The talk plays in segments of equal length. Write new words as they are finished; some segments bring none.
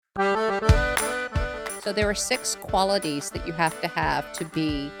So there are 6 qualities that you have to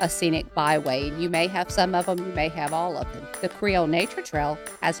be a scenic byway. You may have some of them, you may have all of them. The Creole Nature Trail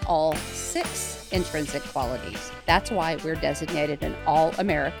has all 6 intrinsic qualities. That's why we're designated an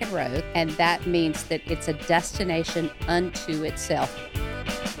all-American road, and that means that it's a destination unto itself.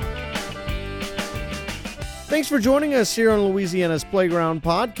 Thanks for joining us here on Louisiana's Playground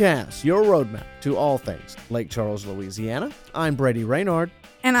Podcast, your roadmap to all things Lake Charles, Louisiana. I'm Brady Raynard.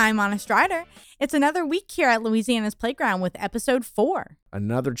 And I'm Anna Strider. It's another week here at Louisiana's Playground with episode 4.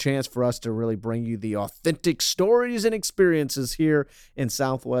 Another chance for us to really bring you the authentic stories and experiences here in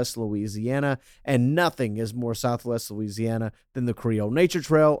Southwest Louisiana. And nothing is more Southwest Louisiana than the Creole Nature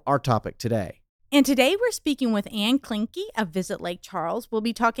Trail, our topic today. And today we're speaking with Ann Klinke of Visit Lake Charles. We'll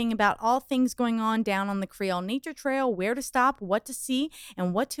be talking about all things going on down on the Creole Nature Trail, where to stop, what to see,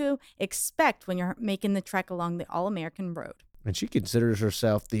 and what to expect when you're making the trek along the All-American Road. And she considers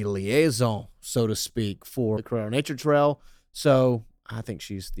herself the liaison, so to speak, for the Creole Nature Trail. So I think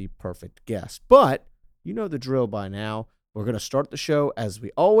she's the perfect guest. But you know the drill by now. We're going to start the show, as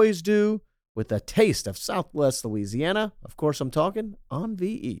we always do, with a taste of Southwest Louisiana. Of course, I'm talking On V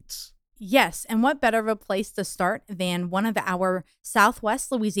Eats. Yes, and what better of a place to start than one of our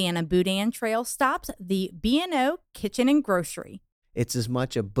Southwest Louisiana Boudin Trail stops, the B&O Kitchen and Grocery. It's as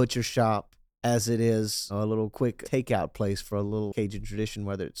much a butcher shop as it is a little quick takeout place for a little Cajun tradition,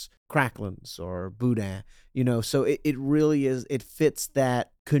 whether it's cracklins or boudin, so it really is, it fits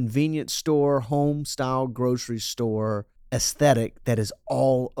that convenience store, home-style grocery store aesthetic that is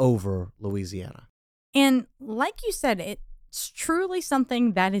all over Louisiana. And like you said, it's truly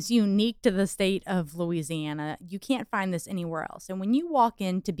something that is unique to the state of Louisiana. You can't find this anywhere else. And when you walk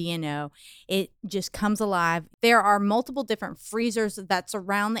into B&O, it just comes alive. There are multiple different freezers that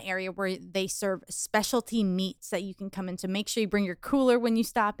surround the area where they serve specialty meats that you can come in. So make sure you bring your cooler when you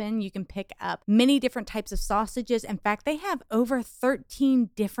stop in. You can pick up many different types of sausages. In fact, they have over 13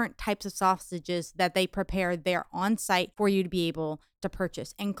 different types of sausages that they prepare there on site for you to be able to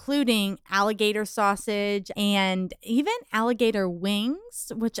purchase, including alligator sausage and even alligator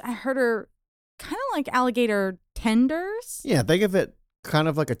wings, which I heard are kind of like alligator tenders. Yeah, think of it kind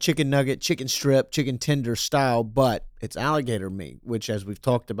of like a chicken nugget, chicken strip, chicken tender style, but it's alligator meat, which, as we've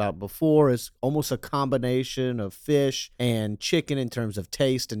talked about before, is almost a combination of fish and chicken in terms of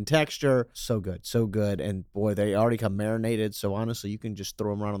taste and texture. So good, so good. And boy, they already come marinated, so honestly, you can just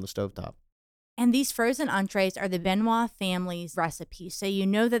throw them right on the stovetop. And these frozen entrees are the Benoit family's recipe. So you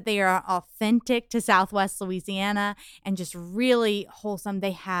know that they are authentic to Southwest Louisiana and just really wholesome.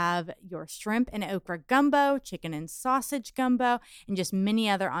 They have your shrimp and okra gumbo, chicken and sausage gumbo, and just many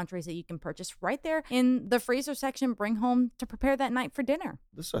other entrees that you can purchase right there in the freezer section, bring home to prepare that night for dinner.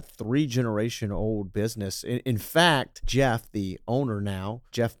 This is a 3-generation-old business. In fact, Jeff, the owner now,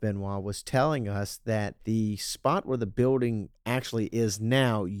 Jeff Benoit, was telling us that the spot where the building actually is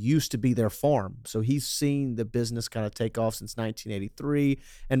now used to be their farm. So he's seen the business kind of take off since 1983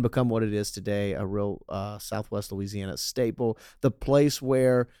 and become what it is today, a real Southwest Louisiana staple. The place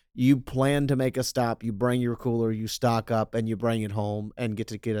where you plan to make a stop, you bring your cooler, you stock up, and you bring it home and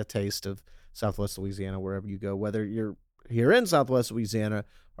get a taste of Southwest Louisiana wherever you go, whether you're here in Southwest Louisiana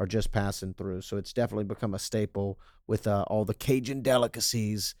or just passing through. So it's definitely become a staple with all the Cajun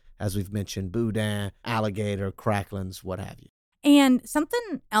delicacies, as we've mentioned, boudin, alligator, cracklins, what have you. And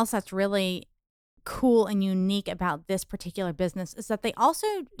something else that's really cool and unique about this particular business is that they also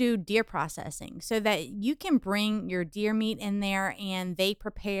do deer processing so that you can bring your deer meat in there and they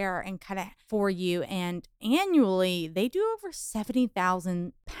prepare and cut it for you. And annually, they do over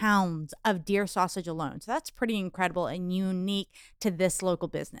 70,000 pounds of deer sausage alone. So that's pretty incredible and unique to this local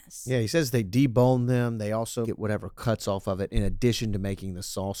business. Yeah, he says they debone them. They also get whatever cuts off of it in addition to making the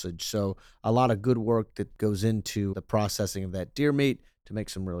sausage. So a lot of good work that goes into the processing of that deer meat to make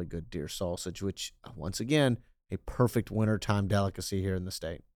some really good deer sausage, which, once again, a perfect wintertime delicacy here in the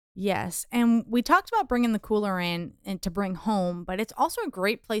state. Yes, and we talked about bringing the cooler in and to bring home, but it's also a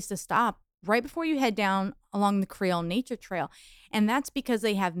great place to stop right before you head down along the Creole Nature Trail. And that's because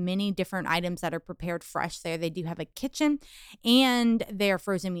they have many different items that are prepared fresh there. They do have a kitchen and their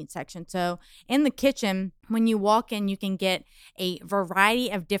frozen meat section. So in the kitchen, when you walk in, you can get a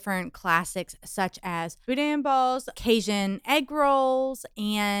variety of different classics such as boudin balls, Cajun egg rolls,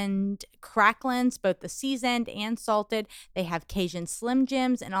 and cracklins, both the seasoned and salted. They have Cajun Slim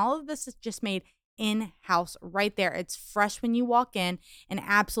Jims, and all of this is just made in-house right there. It's fresh when you walk in and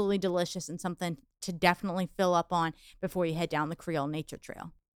absolutely delicious and something to definitely fill up on before you head down the Creole Nature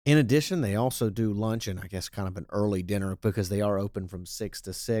Trail. In addition, they also do lunch and I guess kind of an early dinner because they are open from 6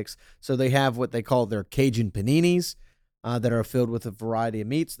 to 6. So they have what they call their Cajun paninis, that are filled with a variety of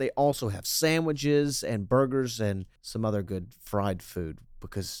meats. They also have sandwiches and burgers and some other good fried food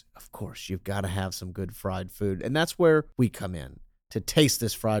because, of course, you've got to have some good fried food. And that's where we come in to taste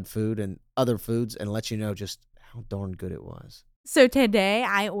this fried food and other foods and let you know just how darn good it was. So today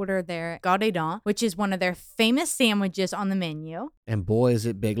I ordered their gardedon, which is one of their famous sandwiches on the menu. And boy, is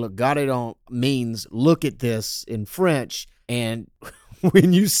it big. Look, gardedon means look at this in French. And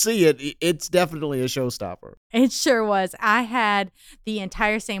when you see it, it's definitely a showstopper. It sure was. I had the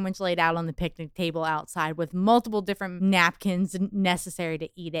entire sandwich laid out on the picnic table outside with multiple different napkins necessary to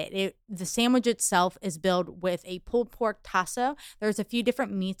eat it. The sandwich itself is built with a pulled pork tasso. There's a few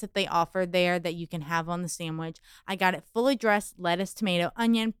different meats that they offer there that you can have on the sandwich. I got it fully dressed, lettuce, tomato,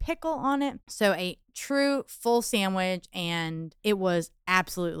 onion, pickle on it. So a true full sandwich, and it was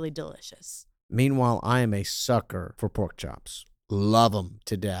absolutely delicious. Meanwhile, I am a sucker for pork chops. Love them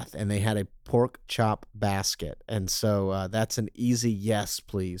to death. And they had a pork chop basket. And so that's an easy yes,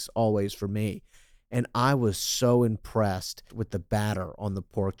 please, always for me. And I was so impressed with the batter on the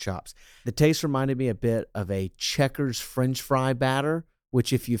pork chops. The taste reminded me a bit of a Checkers French fry batter,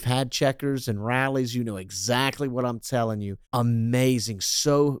 which if you've had Checkers and Rallies, you know exactly what I'm telling you. Amazing.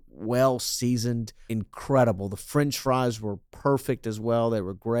 So well seasoned. Incredible. The French fries were perfect as well. They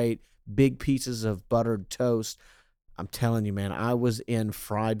were great. Big pieces of buttered toast. I'm telling you, man, I was in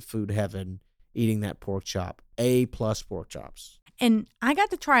fried food heaven eating that pork chop. A+ pork chops. And I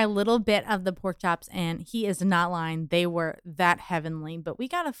got to try a little bit of the pork chops, and he is not lying. They were that heavenly. But we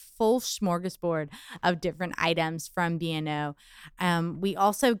got a full smorgasbord of different items from B&O. We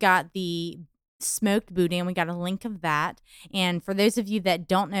also got the smoked boudin. We got a link of that. And for those of you that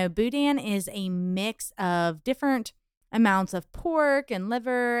don't know, boudin is a mix of different amounts of pork and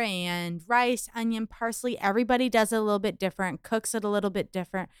liver and rice, onion, parsley. Everybody does it a little bit different, cooks it a little bit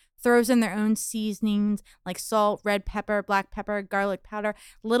different, throws in their own seasonings like salt, red pepper, black pepper, garlic powder,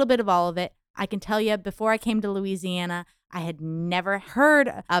 a little bit of all of it. I can tell you, before I came to Louisiana, I had never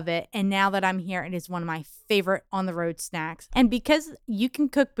heard of it. And now that I'm here, it is one of my favorite on-the-road snacks. And because you can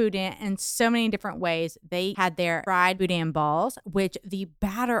cook boudin in so many different ways, they had their fried boudin balls, which the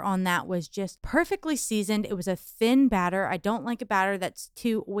batter on that was just perfectly seasoned. It was a thin batter. I don't like a batter that's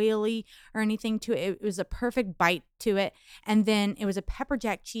too oily or anything to it. It was a perfect bite to it. And then it was a pepper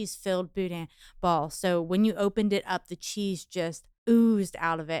jack cheese filled boudin ball. So when you opened it up, the cheese just oozed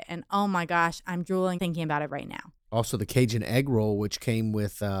out of it. And oh my gosh, I'm drooling thinking about it right now. Also, the Cajun egg roll, which came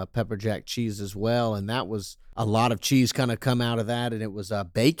with pepper jack cheese as well. And that was a lot of cheese kind of come out of that. And it was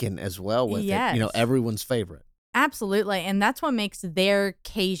bacon as well with it. You know, everyone's favorite. Absolutely. And that's what makes their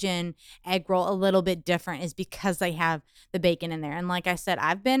Cajun egg roll a little bit different, is because they have the bacon in there. And like I said,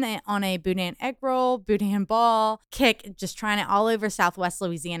 I've been on a boudin egg roll, boudin ball kick, just trying it all over Southwest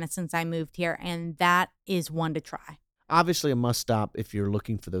Louisiana since I moved here. And that is one to try. Obviously a must-stop if you're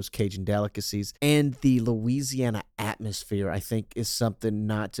looking for those Cajun delicacies. And the Louisiana atmosphere, I think, is something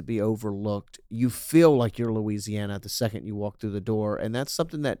not to be overlooked. You feel like you're Louisiana the second you walk through the door, and that's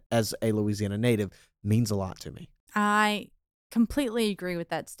something that, as a Louisiana native, means a lot to me. I completely agree with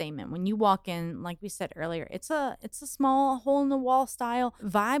that statement. When you walk in, like we said earlier, it's a small hole in the wall style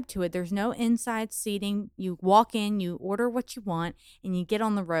vibe to it. There's no inside seating. You walk in, you order what you want, and you get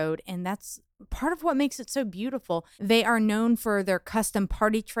on the road, and that's part of what makes it so beautiful. They are known for their custom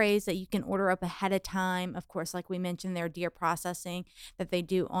party trays that you can order up ahead of time. Of course, like we mentioned, their deer processing that they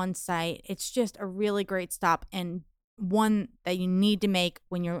do on site. It's just a really great stop, and one that you need to make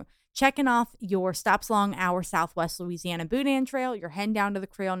when you're checking off your stops along our Southwest Louisiana Boudin Trail, you're heading down to the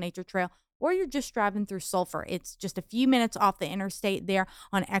Creole Nature Trail, or you're just driving through Sulphur. It's just a few minutes off the interstate there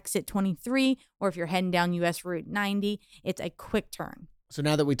on exit 23, or if you're heading down US Route 90, it's a quick turn. So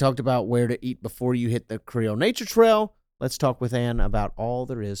now that we talked about where to eat before you hit the Creole Nature Trail, let's talk with Ann about all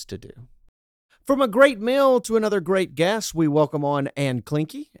there is to do. From a great meal to another great guest, we welcome on Ann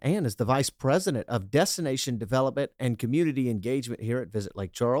Klinke. Ann is the Vice President of Destination Development and Community Engagement here at Visit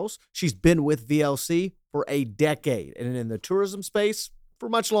Lake Charles. She's been with VLC for a decade and in the tourism space for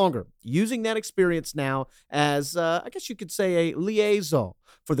much longer, using that experience now as, I guess you could say, a liaison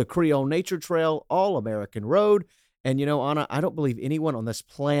for the Creole Nature Trail All-American Road. And, you know, Anna, I don't believe anyone on this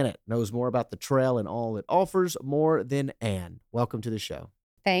planet knows more about the trail and all it offers more than Ann. Welcome to the show.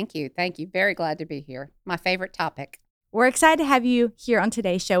 Thank you. Thank you. Very glad to be here. My favorite topic. We're excited to have you here on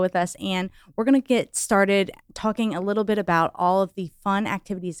today's show with us, and we're going to get started talking a little bit about all of the fun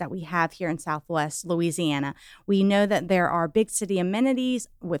activities that we have here in Southwest Louisiana. We know that there are big city amenities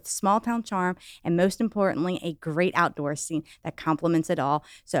with small town charm, and most importantly, a great outdoor scene that complements it all.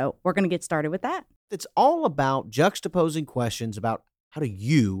 So we're going to get started with that. It's all about juxtaposing questions about how do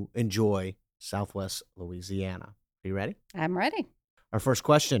you enjoy Southwest Louisiana. Are you ready? I'm ready. Our first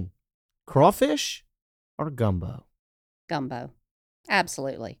question, crawfish or gumbo? Gumbo.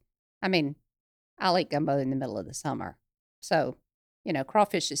 Absolutely. I mean, I'll eat gumbo in the middle of the summer. So,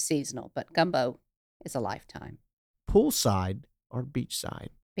 crawfish is seasonal, but gumbo is a lifetime. Poolside or beachside?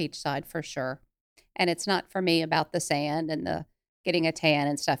 Beachside for sure. And it's not for me about the sand and the getting a tan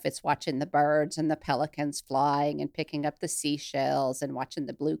and stuff. It's watching the birds and the pelicans flying and picking up the seashells and watching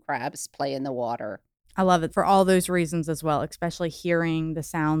the blue crabs play in the water. I love it for all those reasons as well, especially hearing the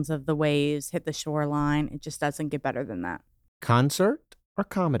sounds of the waves hit the shoreline. It just doesn't get better than that. Concert or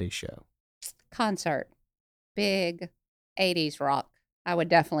comedy show? Concert. Big 80s rock. I would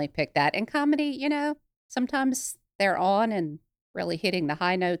definitely pick that. And comedy, sometimes they're on and really hitting the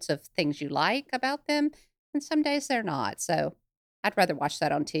high notes of things you like about them. And some days they're not. So I'd rather watch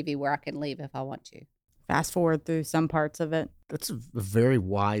that on TV where I can leave if I want to. Fast forward through some parts of it. That's a very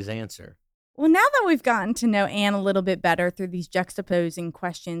wise answer. Well, now that we've gotten to know Anne a little bit better through these juxtaposing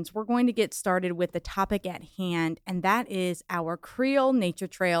questions, we're going to get started with the topic at hand, and that is our Creole Nature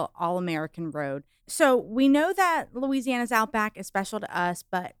Trail All-American Road. So we know that Louisiana's Outback is special to us,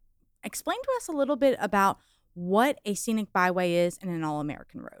 but explain to us a little bit about what a scenic byway is and an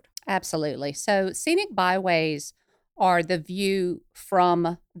All-American Road. Absolutely. So scenic byways are the view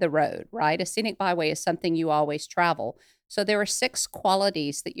from the road, right? A scenic byway is something you always travel. So there are 6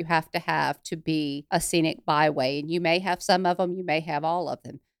 qualities that you have to be a scenic byway. And you may have some of them, you may have all of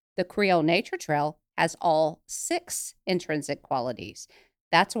them. The Creole Nature Trail has all 6 intrinsic qualities.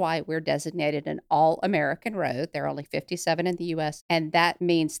 That's why we're designated an all-American road. There are only 57 in the U.S., and that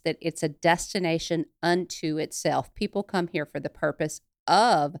means that it's a destination unto itself. People come here for the purpose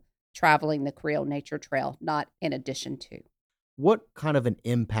of traveling the Creole Nature Trail, not in addition to. What kind of an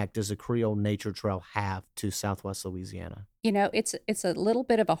impact does a Creole Nature Trail have to Southwest Louisiana? It's a little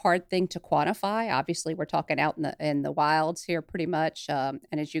bit of a hard thing to quantify. Obviously, we're talking out in the wilds here pretty much. And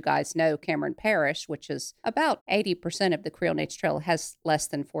as you guys know, Cameron Parish, which is about 80% of the Creole Nature Trail, has less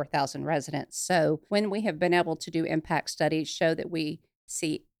than 4,000 residents. So when we have been able to do impact studies show that we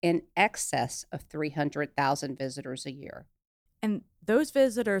see in excess of 300,000 visitors a year. And those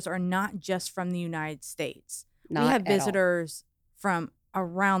visitors are not just from the United States. Not we have at all. visitors from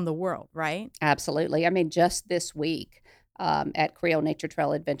around the world, right? Absolutely. I mean, just this week at Creole Nature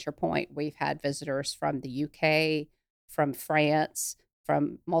Trail Adventure Point, we've had visitors from the UK, from France,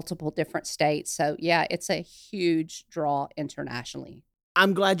 from multiple different states. So, yeah, it's a huge draw internationally.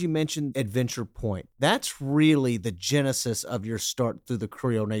 I'm glad you mentioned Adventure Point. That's really the genesis of your start through the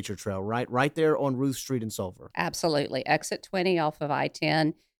Creole Nature Trail, right? Right there on Ruth Street in Sulphur. Absolutely. Exit 20 off of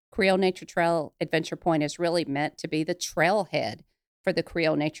I-10. Creole Nature Trail Adventure Point is really meant to be the trailhead for the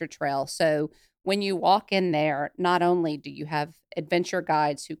Creole Nature Trail. So when you walk in there, not only do you have adventure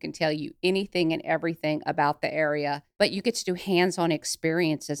guides who can tell you anything and everything about the area, but you get to do hands-on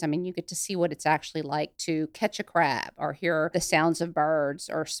experiences. I mean, you get to see what it's actually like to catch a crab or hear the sounds of birds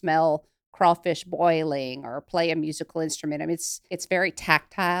or smell crawfish boiling or play a musical instrument. I mean, it's very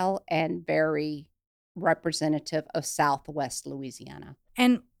tactile and very representative of Southwest Louisiana.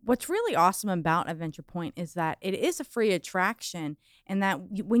 And what's really awesome about Adventure Point is that it is a free attraction, and that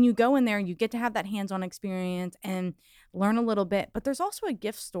when you go in there, you get to have that hands-on experience and learn a little bit. But there's also a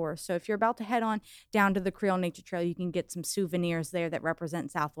gift store. So if you're about to head on down to the Creole Nature Trail, you can get some souvenirs there that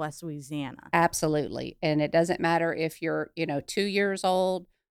represent Southwest Louisiana. Absolutely. And it doesn't matter if you're, 2 years old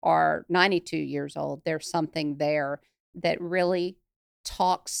or 92 years old. There's something there that really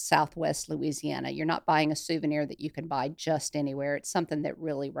talks Southwest Louisiana. You're not buying a souvenir that you can buy just anywhere. It's something that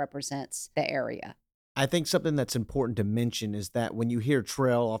really represents the area. I think something that's important to mention is that when you hear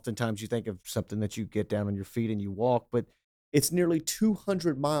trail, oftentimes you think of something that you get down on your feet and you walk, but it's nearly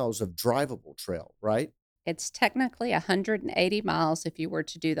 200 miles of drivable trail, right? It's technically 180 miles if you were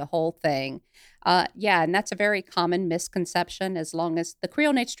to do the whole thing. Yeah, and that's a very common misconception. As long as the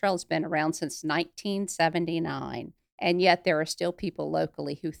Creole Nature Trail has been around since 1979. And yet there are still people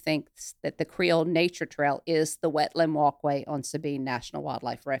locally who think that the Creole Nature Trail is the wetland walkway on Sabine National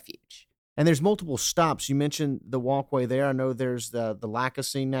Wildlife Refuge. And there's multiple stops. You mentioned the walkway there. I know there's the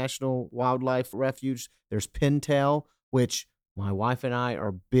Lacassine National Wildlife Refuge. There's Pintail, which my wife and I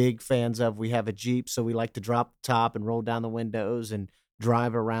are big fans of. We have a Jeep, so we like to drop the top and roll down the windows and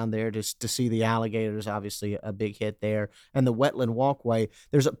drive around there just to see the alligators, obviously a big hit there. And the wetland walkway,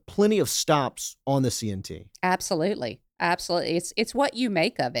 there's plenty of stops on the CNT. Absolutely. Absolutely. It's what you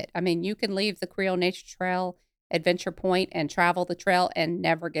make of it. I mean, you can leave the Creole Nature Trail Adventure Point and travel the trail and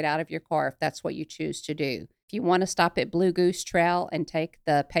never get out of your car if that's what you choose to do. If you want to stop at Blue Goose Trail and take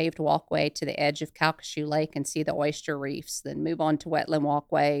the paved walkway to the edge of Calcasieu Lake and see the oyster reefs, then move on to Wetland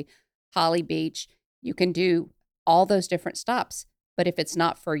Walkway, Holly Beach. You can do all those different stops. But if it's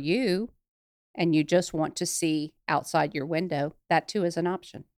not for you and you just want to see outside your window, that too is an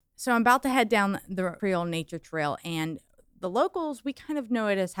option. So I'm about to head down the Creole Nature Trail, and the locals, we kind of know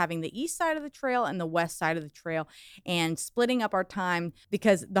it as having the east side of the trail and the west side of the trail, and splitting up our time,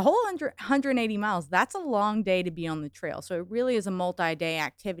 because the whole 180 miles, that's a long day to be on the trail. So it really is a multi-day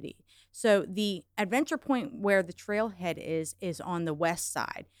activity. So the adventure point where the trailhead is on the west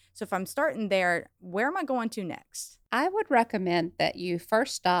side. So if I'm starting there, where am I going to next? I would recommend that you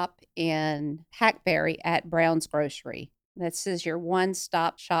first stop in Hackberry at Brown's Grocery. This is your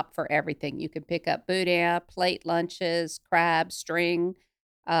one-stop shop for everything. You can pick up boudin, plate lunches, crab, string,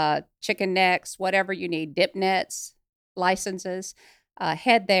 chicken necks, whatever you need, dip nets, licenses.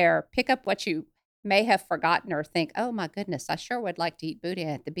 Head there, pick up what you may have forgotten or think, oh my goodness, I sure would like to eat boudin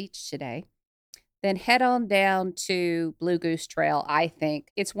at the beach today. Then head on down to Blue Goose Trail. I think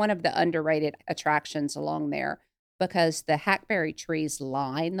it's one of the underrated attractions along there because the hackberry trees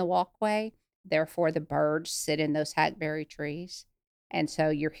line the walkway. Therefore, the birds sit in those hackberry trees. And so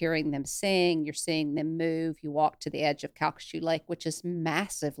you're hearing them sing, you're seeing them move. You walk to the edge of Calcasieu Lake, which is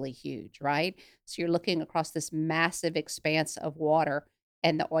massively huge, right? So you're looking across this massive expanse of water,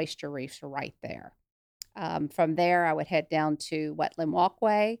 and the oyster reefs are right there. From there, I would head down to Wetland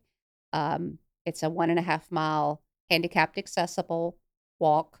Walkway. It's a 1.5 mile handicapped accessible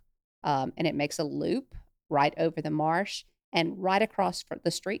walk, and it makes a loop right over the marsh. And right across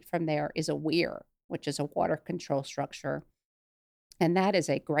the street from there is a weir, which is a water control structure. And that is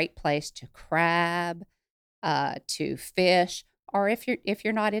a great place to crab, to fish, or if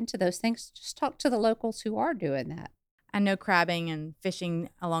you're not into those things, just talk to the locals who are doing that. I know crabbing and fishing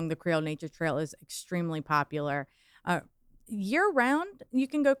along the Creole Nature Trail is extremely popular. Year round, you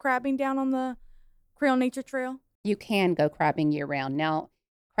can go crabbing down on the Creole Nature Trail? You can go crabbing year round. Now,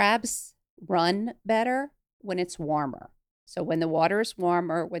 crabs run better when it's warmer. So when the water is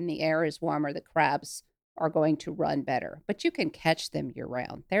warmer, when the air is warmer, the crabs are going to run better. But you can catch them year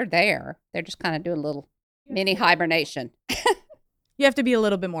round. They're there. They're just kind of doing a little mini hibernation. You have to be a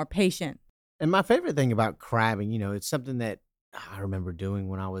little bit more patient. And my favorite thing about crabbing, it's something that I remember doing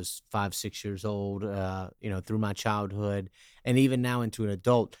when I was 5, 6 years old, through my childhood and even now into an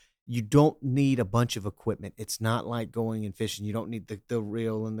adult. You don't need a bunch of equipment. It's not like going and fishing. You don't need the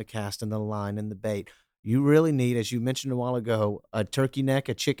reel and the cast and the line and the bait. You really need, as you mentioned a while ago, a turkey neck,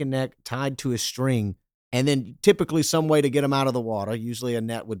 a chicken neck tied to a string, and then typically some way to get them out of the water. Usually a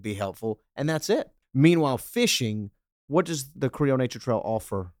net would be helpful, and that's it. Meanwhile, fishing, what does the Creole Nature Trail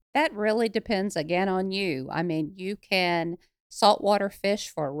offer? That really depends, again, on you. I mean, you can saltwater fish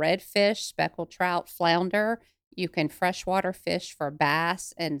for redfish, speckled trout, flounder. You can freshwater fish for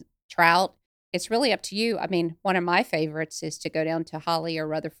bass and trout. It's really up to you. I mean, one of my favorites is to go down to Holly or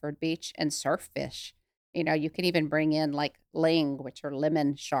Rutherford Beach and surf fish. You can even bring in like ling, which are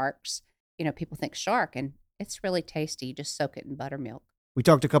lemon sharks. People think shark, and it's really tasty. You just soak it in buttermilk. We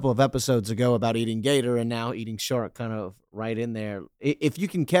talked a couple of episodes ago about eating gator and now eating shark kind of right in there. If you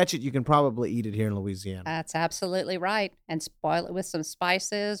can catch it, you can probably eat it here in Louisiana. That's absolutely right. And spoil it with some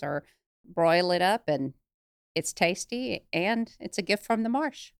spices or broil it up, and it's tasty, and it's a gift from the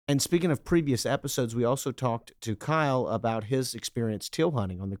marsh. And speaking of previous episodes, we also talked to Kyle about his experience teal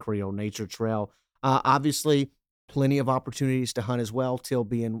hunting on the Creole Nature Trail. Obviously, plenty of opportunities to hunt as well, teal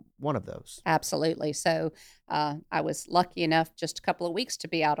being one of those. Absolutely. So I was lucky enough just a couple of weeks to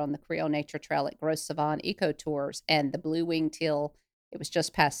be out on the Creole Nature Trail at Gros Savant Eco Tours, and the blue-winged teal, it was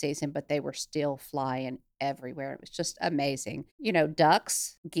just past season, but they were still flying everywhere. It was just amazing.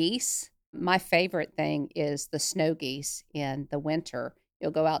 Ducks, geese. My favorite thing is the snow geese in the winter. You'll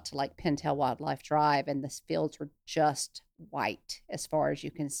go out to like Pintail Wildlife Drive, and the fields are just white as far as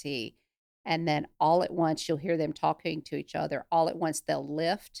you can see. And then all at once, you'll hear them talking to each other. All at once, they'll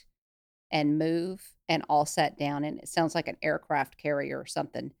lift and move and all sat down. And it sounds like an aircraft carrier or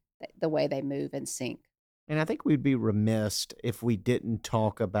something, the way they move and sink. And I think we'd be remiss if we didn't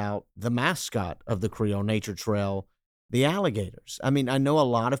talk about the mascot of the Creole Nature Trail, the alligators. I mean, I know a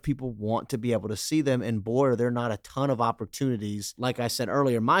lot of people want to be able to see them, and boy, are there not a ton of opportunities. Like I said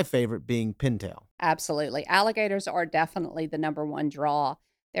earlier, my favorite being pintail. Absolutely. Alligators are definitely the number one draw.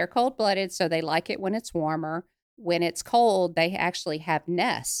 They're cold-blooded, so they like it when it's warmer. When it's cold, they actually have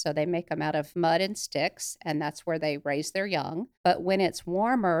nests, so they make them out of mud and sticks, and that's where they raise their young. But when it's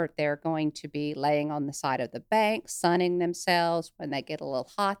warmer, they're going to be laying on the side of the bank, sunning themselves. When they get a little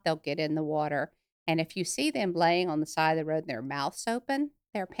hot, they'll get in the water. And if you see them laying on the side of the road and their mouths open,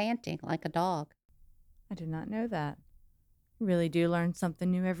 they're panting like a dog. I did not know that. You really do learn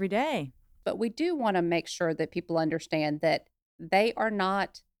something new every day. But we do want to make sure that people understand that they are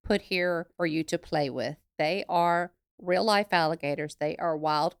not put here for you to play with. They are real life alligators, they are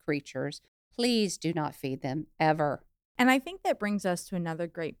wild creatures. Please do not feed them ever. And I think that brings us to another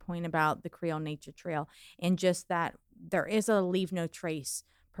great point about the Creole Nature Trail, and just that there is a Leave No Trace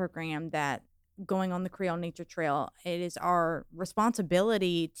program that going on the Creole Nature Trail, it is our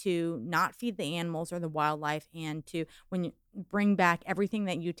responsibility to not feed the animals or the wildlife, and to, when you bring back everything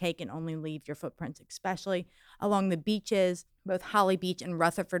that you take, and only leave your footprints, especially along the beaches, both Holly Beach and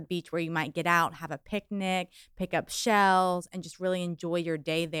Rutherford Beach, where you might get out, have a picnic, pick up shells, and just really enjoy your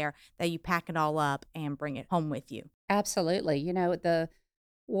day there, that you pack it all up and bring it home with you. Absolutely. You know, the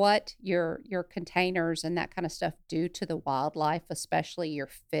what your containers and that kind of stuff do to the wildlife, especially your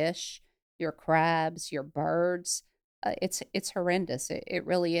fish, your crabs, your birds, it's horrendous. It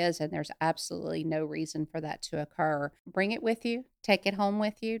really is, and there's absolutely no reason for that to occur. Bring it with you, take it home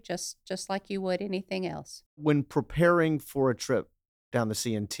with you, just like you would anything else. When preparing for a trip down the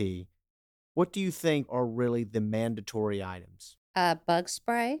CNT, what do you think are really the mandatory items? Bug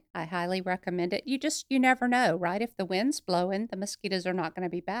spray, I highly recommend it. You never know, right? If the wind's blowing, the mosquitoes are not going to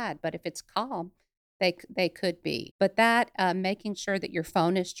be bad, but if it's calm, they could be. But that making sure that your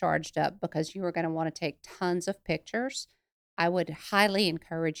phone is charged up, because you are going to want to take tons of pictures. I would highly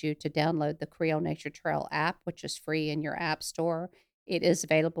encourage you to download the Creole Nature Trail app, which is free in your app store. It is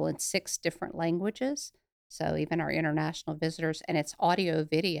available in 6 different languages, so even our international visitors, and it's audio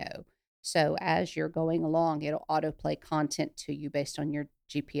video. So as you're going along, it'll autoplay content to you based on your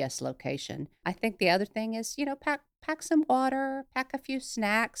GPS location. I think the other thing is, pack some water, pack a few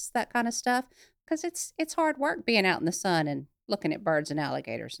snacks, that kind of stuff, because it's hard work being out in the sun and looking at birds and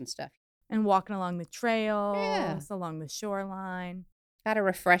alligators and stuff. And walking along the Yeah, trails, along the shoreline. got to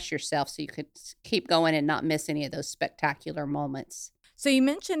refresh yourself so you could keep going and not miss any of those spectacular moments. So you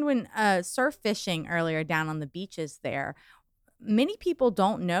mentioned when surf fishing earlier down on the beaches there. Many people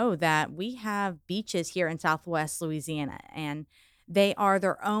don't know that we have beaches here in Southwest Louisiana, and they are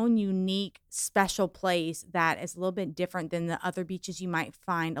their own unique, special place that is a little bit different than the other beaches you might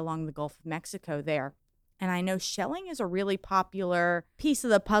find along the Gulf of Mexico there. And I know shelling is a really popular piece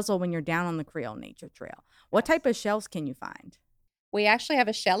of the puzzle when you're down on the Creole Nature Trail. What type of shells can you find? We actually have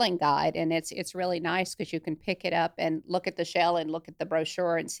a shelling guide, and it's really nice because you can pick it up and look at the shell and look at the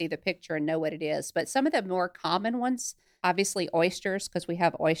brochure and see the picture and know what it is. But some of the more common ones, obviously oysters, because we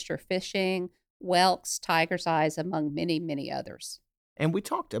have oyster fishing, whelks, tiger's eyes, among many, many others. And we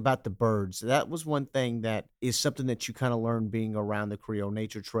talked about the birds. That was one thing that is something that you kind of learn being around the Creole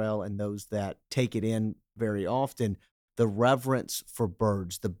Nature Trail, and those that take it in very often. The reverence for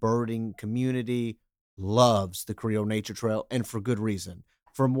birds, the birding community loves the Creole Nature Trail, and for good reason.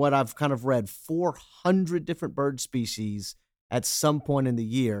 From what I've kind of read, 400 different bird species at some point in the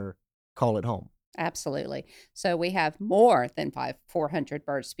year call it home. Absolutely. So we have more than 400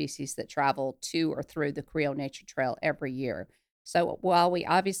 bird species that travel to or through the Creole Nature Trail every year. So while we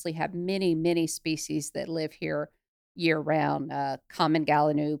obviously have many, many species that live here year round, common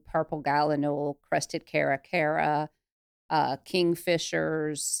gallinule, purple gallinule, crested caracara,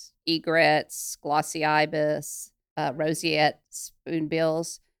 kingfishers, egrets, glossy ibis, roseate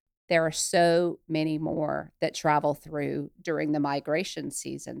spoonbills. There are so many more that travel through during the migration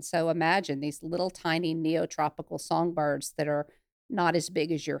season. So imagine these little tiny neotropical songbirds that are not as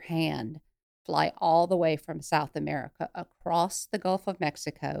big as your hand fly all the way from South America across the Gulf of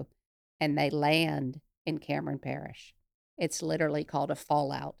Mexico, and they land in Cameron Parish. It's literally called a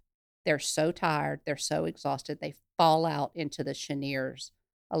fallout. They're so tired, they're so exhausted, they fall out into the cheniers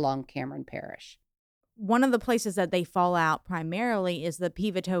along Cameron Parish. One of the places that they fall out primarily is the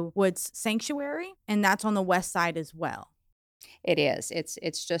Pivotal Woods Sanctuary, and that's on the west side as well. It is.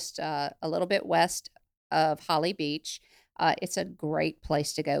 It's just a little bit west of Holly Beach. It's a great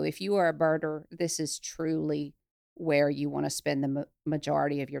place to go. If you are a birder, this is truly where you want to spend the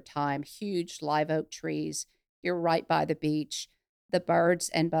majority of your time. Huge live oak trees. You're right by the beach. The birds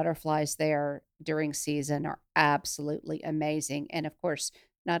and butterflies there during season are absolutely amazing. And of course,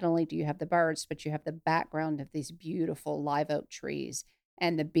 not only do you have the birds, but you have the background of these beautiful live oak trees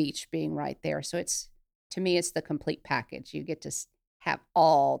and the beach being right there. So to me, it's the complete package. You get to have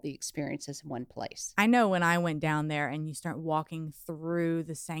all the experiences in one place. I know when I went down there and you start walking through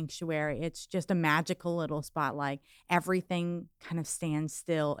the sanctuary, it's just a magical little spot. Like everything kind of stands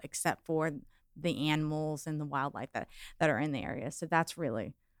still except for the animals and the wildlife that are in the area. So that's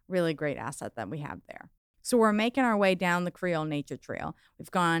really, really great asset that we have there. So we're making our way down the Creole Nature Trail.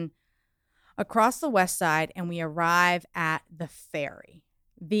 We've gone across the west side and we arrive at the ferry,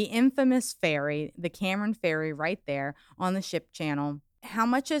 the infamous ferry, the Cameron Ferry right there on the ship channel. How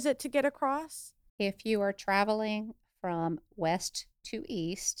much is it to get across? If you are traveling from west to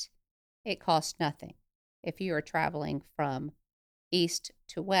east, it costs nothing. If you are traveling from east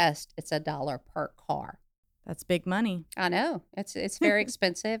to west, it's $1 per car. That's big money. I know. It's very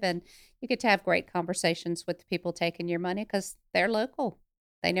expensive, and you get to have great conversations with the people taking your money because they're local.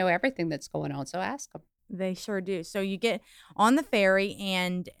 They know everything that's going on, so ask them. They sure do. So you get on the ferry,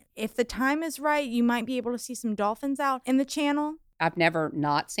 and if the time is right, you might be able to see some dolphins out in the channel. I've never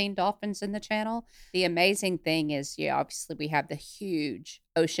not seen dolphins in the channel. The amazing thing is, obviously we have the huge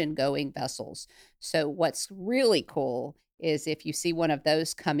ocean-going vessels. So what's really cool is if you see one of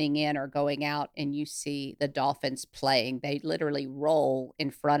those coming in or going out and you see the dolphins playing, they literally roll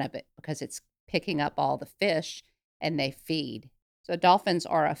in front of it because it's picking up all the fish and they feed. So dolphins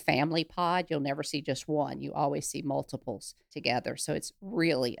are a family pod. You'll never see just one. You always see multiples together. So it's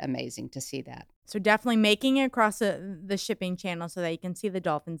really amazing to see that. So definitely making it across the shipping channel so that you can see the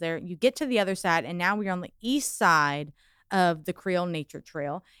dolphins there. You get to the other side, and now we're on the east side of the Creole Nature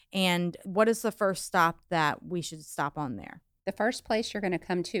Trail. And what is the first stop that we should stop on there? The first place you're going to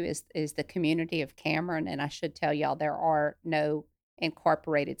come to is the community of Cameron. And I should tell y'all, there are no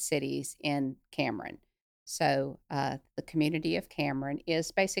incorporated cities in Cameron. So the community of Cameron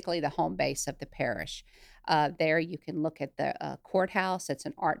is basically the home base of the parish. There you can look at the courthouse. It's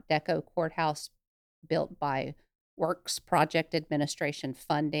an Art Deco courthouse built by Works Project Administration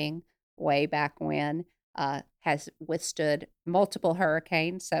funding way back when. Has withstood multiple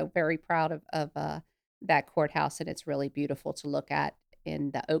hurricanes. So very proud of that courthouse. And it's really beautiful to look at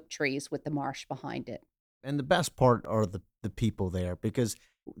in the oak trees with the marsh behind it. And the best part are the people there, because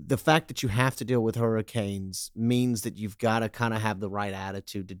the fact that you have to deal with hurricanes means that you've got to kind of have the right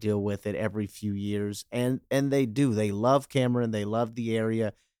attitude to deal with it every few years. And they do. They love Cameron. They love the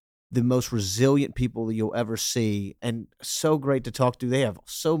area. The most resilient people that you'll ever see, and so great to talk to. They have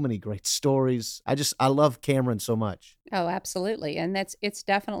so many great stories. I love Cameron so much. Oh, absolutely. And it's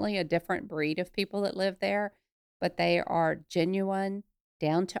definitely a different breed of people that live there, but they are genuine,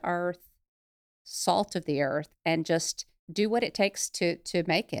 down to earth, salt of the earth, and just do what it takes to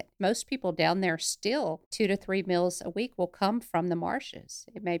make it. Most people down there still 2 to 3 meals a week will come from the marshes.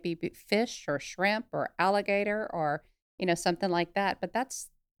 It may be fish or shrimp or alligator or, something like that. But that's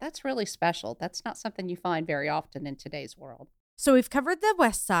really special. That's not something you find very often in today's world. So we've covered the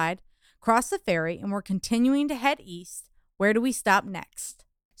west side, crossed the ferry, and we're continuing to head east. Where do we stop next?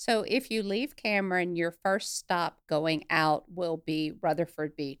 So if you leave Cameron, your first stop going out will be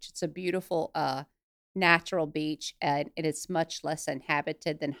Rutherford Beach. It's a beautiful natural beach, and it is much less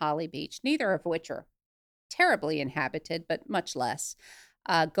inhabited than Holly Beach, neither of which are terribly inhabited, but much less.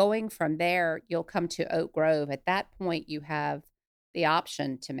 Going from there, you'll come to Oak Grove. At that point, you have the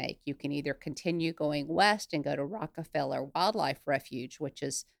option to make. You can either continue going west and go to Rockefeller Wildlife Refuge, which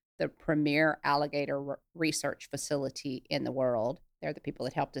is the premier alligator research facility in the world. They're the people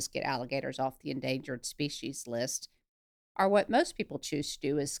that helped us get alligators off the endangered species list. Or what most people choose to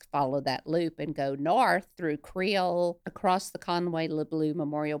do is follow that loop and go north through Creole, across the Conway-LeBleu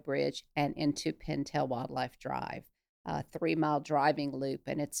Memorial Bridge, and into Pintail Wildlife Drive, a 3-mile driving loop.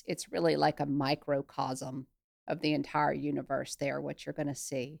 And it's really like a microcosm of the entire universe there, what you're going to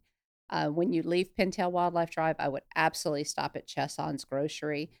see. When you leave Pintail Wildlife Drive, I would absolutely stop at Chesson's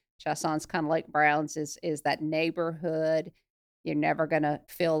Grocery. Chesson's, kind of like Brown's, is that neighborhood. You're never going to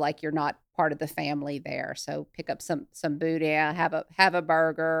feel like you're not part of the family there. So pick up some boudin, have a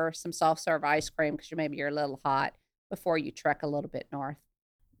burger, some soft serve ice cream because maybe you're a little hot before you trek a little bit north.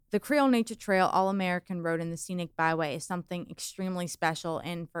 The Creole Nature Trail All-American Road in the Scenic Byway is something extremely special.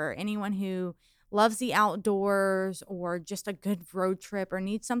 And for anyone who loves the outdoors or just a good road trip or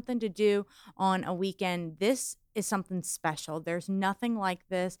needs something to do on a weekend, this is something special. There's nothing like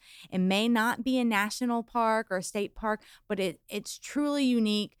this. It may not be a national park or a state park, but it's truly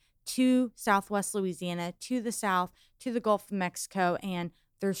unique to Southwest Louisiana, to the South, to the Gulf of Mexico, and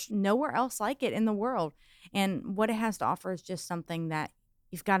there's nowhere else like it in the world. And what it has to offer is just something that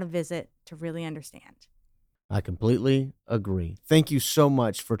you've got to visit to really understand. I completely agree. Thank you so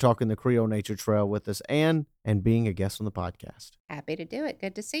much for talking the Creole Nature Trail with us, and being a guest on the podcast. Happy to do it.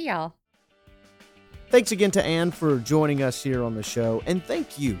 Good to see y'all. Thanks again to Ann for joining us here on the show, and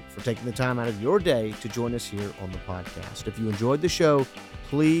thank you for taking the time out of your day to join us here on the podcast. If you enjoyed the show,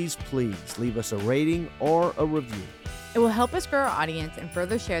 please leave us a rating or a review. It will help us grow our audience and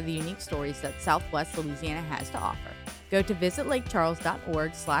further share the unique stories that Southwest Louisiana has to offer. Go to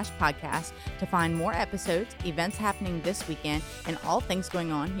visitlakecharles.org/podcast to find more episodes, events happening this weekend, and all things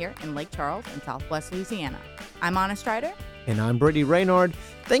going on here in Lake Charles and Southwest Louisiana. I'm Anna Strider. And I'm Brittany Reynard.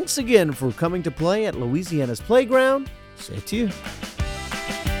 Thanks again for coming to play at Louisiana's Playground. C'est tu.